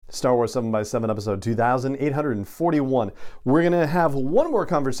Star Wars 7x7, episode 2841. We're going to have one more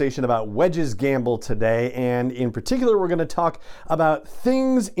conversation about Wedge's Gamble today, and in particular, we're going to talk about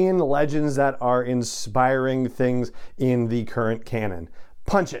things in Legends that are inspiring things in the current canon.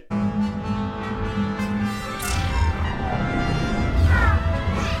 Punch it!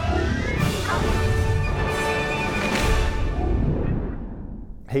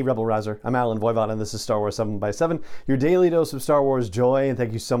 Hey Rebel Rouser, I'm Alan Voivod and this is Star Wars 7x7, your daily dose of Star Wars joy, and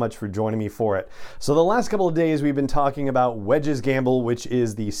thank you so much for joining me for it. So the last couple of days we've been talking about Wedge's Gamble, which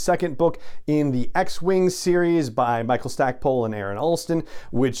is the second book in the X-Wing series by Michael Stackpole and Aaron Alston,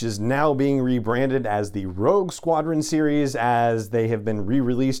 which is now being rebranded as the Rogue Squadron series, as they have been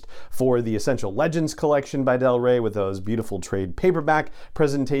re-released for the Essential Legends collection by Del Rey with those beautiful trade paperback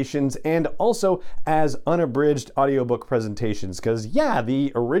presentations, and also as unabridged audiobook presentations, because yeah,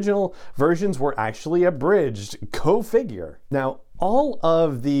 the original versions were actually abridged. Go figure. Now, all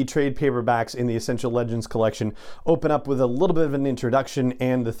of the trade paperbacks in the Essential Legends collection open up with a little bit of an introduction,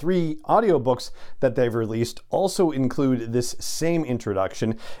 and the 3 audiobooks that they've released also include this same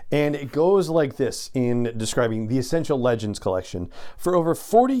introduction, and it goes like this in describing the Essential Legends collection. For over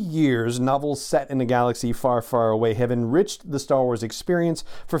 40 years, novels set in a galaxy far, far away have enriched the Star Wars experience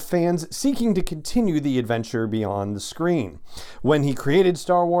for fans seeking to continue the adventure beyond the screen. When he created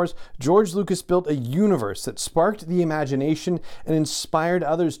Star Wars, George Lucas built a universe that sparked the imagination and inspired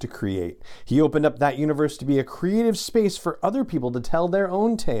others to create. He opened up that universe to be a creative space for other people to tell their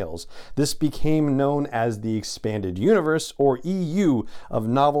own tales. This became known as the Expanded Universe, or EU, of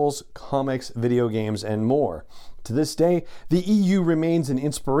novels, comics, video games, and more. To this day, the EU remains an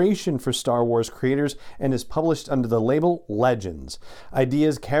inspiration for Star Wars creators and is published under the label Legends.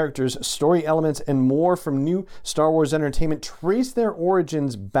 Ideas, characters, story elements, and more from new Star Wars entertainment trace their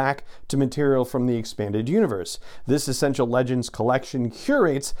origins back to material from the Expanded Universe. This Essential Legends collection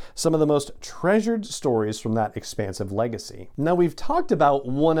curates some of the most treasured stories from that expansive legacy. Now, we've talked about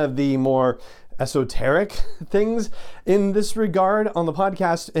one of the more esoteric things in this regard on the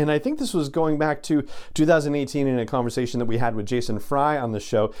podcast, and I think this was going back to 2018 in a conversation that we had with Jason Fry on the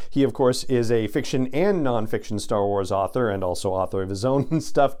show. He, of course, is a fiction and nonfiction Star Wars author, and also author of his own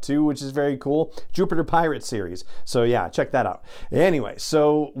stuff too, which is very cool. Jupiter Pirate series. So yeah, check that out. Anyway,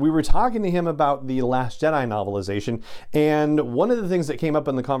 so we were talking to him about the Last Jedi novelization, and one of the things that came up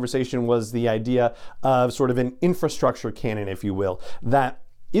in the conversation was the idea of sort of an infrastructure canon, if you will, that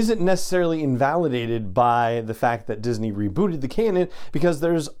isn't necessarily invalidated by the fact that Disney rebooted the canon, because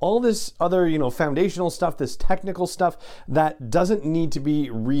there's all this other, foundational stuff, this technical stuff that doesn't need to be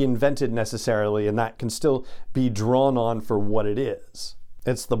reinvented necessarily, and that can still be drawn on for what it is.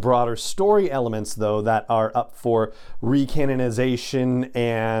 It's the broader story elements, though, that are up for recanonization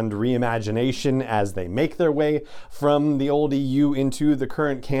and reimagination as they make their way from the old EU into the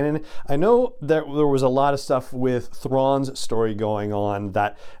current canon. I know that there was a lot of stuff with Thrawn's story going on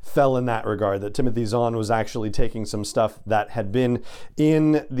that fell in that regard, that Timothy Zahn was actually taking some stuff that had been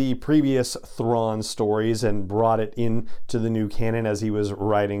in the previous Thrawn stories and brought it into the new canon as he was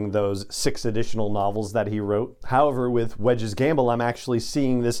writing those 6 additional novels that he wrote. However, with Wedge's Gamble, I'm actually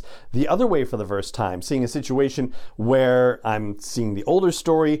seeing this the other way for the first time, seeing a situation where I'm seeing the older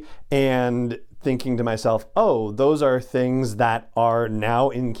story and thinking to myself, oh, those are things that are now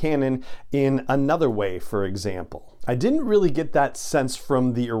in canon in another way, for example. I didn't really get that sense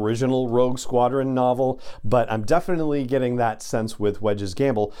from the original Rogue Squadron novel, but I'm definitely getting that sense with Wedge's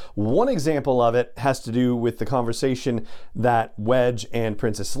Gamble. One example of it has to do with the conversation that Wedge and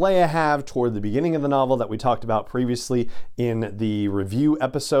Princess Leia have toward the beginning of the novel that we talked about previously in the review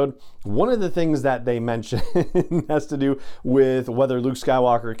episode. One of the things that they mention has to do with whether Luke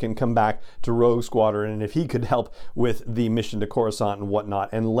Skywalker can come back to Rogue Squadron and if he could help with the mission to Coruscant and whatnot.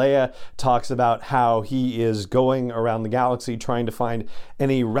 And Leia talks about how he is going around the galaxy trying to find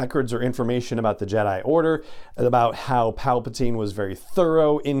any records or information about the Jedi Order, about how Palpatine was very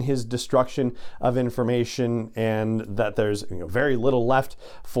thorough in his destruction of information, and that there's very little left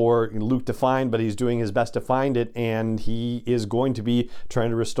for Luke to find, but he's doing his best to find it, and he is going to be trying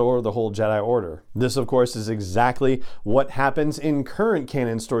to restore the whole Jedi Order. This, of course, is exactly what happens in current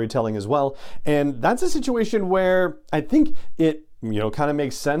canon storytelling as well, and that's a situation where I think it kind of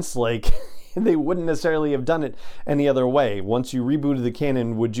makes sense, like they wouldn't necessarily have done it any other way. Once you rebooted the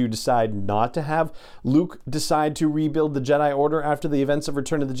canon, would you decide not to have Luke decide to rebuild the Jedi Order after the events of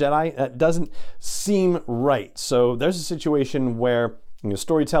Return of the Jedi? That doesn't seem right. So there's a situation where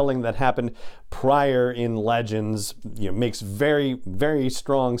storytelling that happened prior in Legends, makes very, very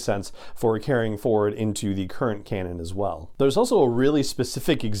strong sense for carrying forward into the current canon as well. There's also a really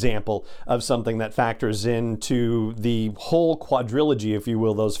specific example of something that factors into the whole quadrilogy, if you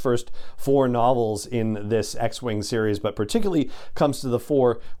will, those first 4 novels in this X-Wing series, but particularly comes to the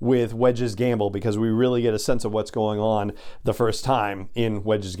fore with Wedge's Gamble, because we really get a sense of what's going on the first time in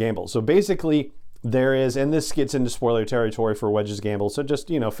Wedge's Gamble. So basically, there is, and this gets into spoiler territory for Wedge's Gamble, so just,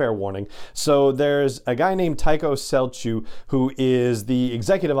 fair warning. So there's a guy named Tycho Celchu, who is the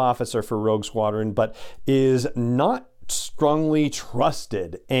executive officer for Rogue Squadron, but is not strongly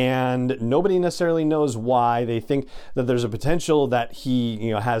trusted, and nobody necessarily knows why. They think that there's a potential that he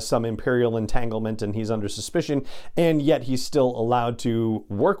has some Imperial entanglement and he's under suspicion, and yet he's still allowed to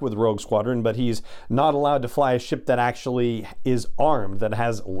work with Rogue Squadron, but he's not allowed to fly a ship that actually is armed, that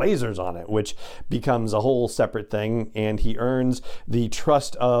has lasers on it, which becomes a whole separate thing. And he earns the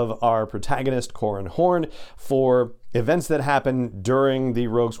trust of our protagonist Corran Horn for events that happen during the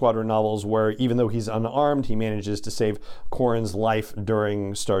Rogue Squadron novels, where even though he's unarmed, he manages to save Corran's life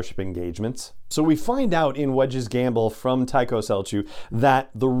during starship engagements. So we find out in Wedge's Gamble from Tycho Celchu that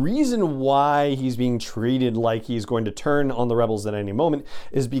the reason why he's being treated like he's going to turn on the rebels at any moment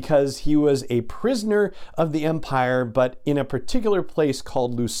is because he was a prisoner of the Empire, but in a particular place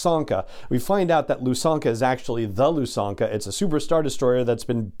called Lusanka. We find out that Lusanka is actually the Lusanka. It's a super star destroyer that's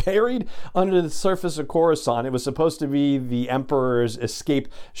been buried under the surface of Coruscant. It was supposed to be the Emperor's escape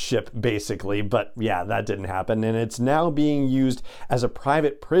ship, basically, but yeah, that didn't happen. And it's now being used as a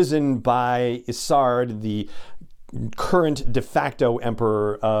private prison by Isard, the current de facto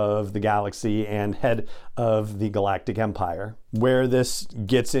emperor of the galaxy and head of the Galactic Empire. Where this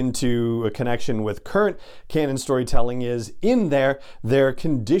gets into a connection with current canon storytelling is in there, they're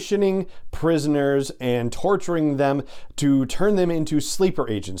conditioning prisoners and torturing them to turn them into sleeper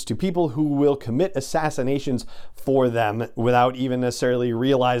agents, to people who will commit assassinations for them without even necessarily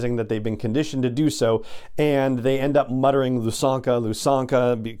realizing that they've been conditioned to do so. And they end up muttering Lusanka,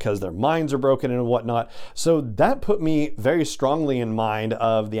 Lusanka, because their minds are broken and whatnot. So that put me very strongly in mind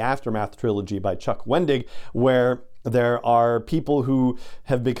of the Aftermath trilogy by Chuck Wendig, where there are people who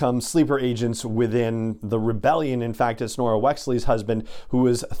have become sleeper agents within the rebellion. In fact, it's Nora Wexley's husband, who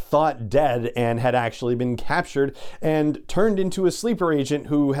was thought dead and had actually been captured and turned into a sleeper agent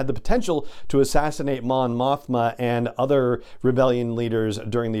who had the potential to assassinate Mon Mothma and other rebellion leaders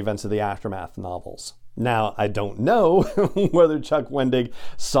during the events of the Aftermath novels. Now, I don't know whether Chuck Wendig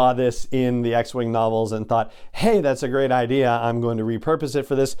saw this in the X-Wing novels and thought, hey, that's a great idea, I'm going to repurpose it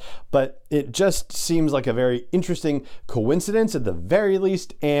for this, but it just seems like a very interesting coincidence at the very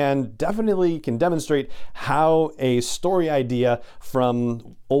least, and definitely can demonstrate how a story idea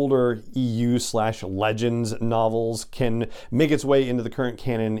from older EU/Legends novels can make its way into the current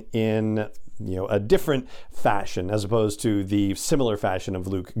canon in a different fashion, as opposed to the similar fashion of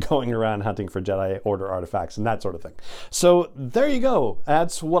Luke going around hunting for Jedi Order artifacts and that sort of thing. So there you go.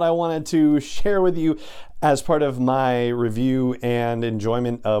 That's what I wanted to share with you as part of my review and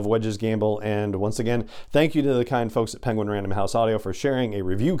enjoyment of Wedge's Gamble. And once again, thank you to the kind folks at Penguin Random House Audio for sharing a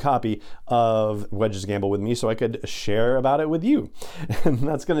review copy of Wedge's Gamble with me so I could share about it with you. And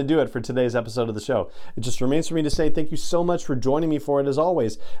that's going to do it for today's episode of the show. It just remains for me to say thank you so much for joining me for it as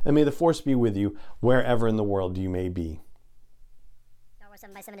always, and may the Force be with you wherever in the world you may be.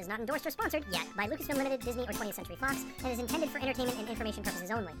 7x7 is not endorsed or sponsored yet by Lucasfilm Limited, Disney, or 20th Century Fox, and is intended for entertainment and information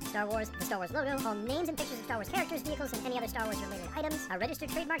purposes only. Star Wars, the Star Wars logo, all names and pictures of Star Wars characters, vehicles, and any other Star Wars-related items are registered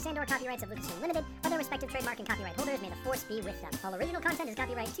trademarks and/or copyrights of Lucasfilm Limited, or their respective trademark and copyright holders. May the Force be with them. All original content is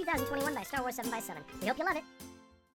copyright 2021 by Star Wars 7x7. We hope you love it.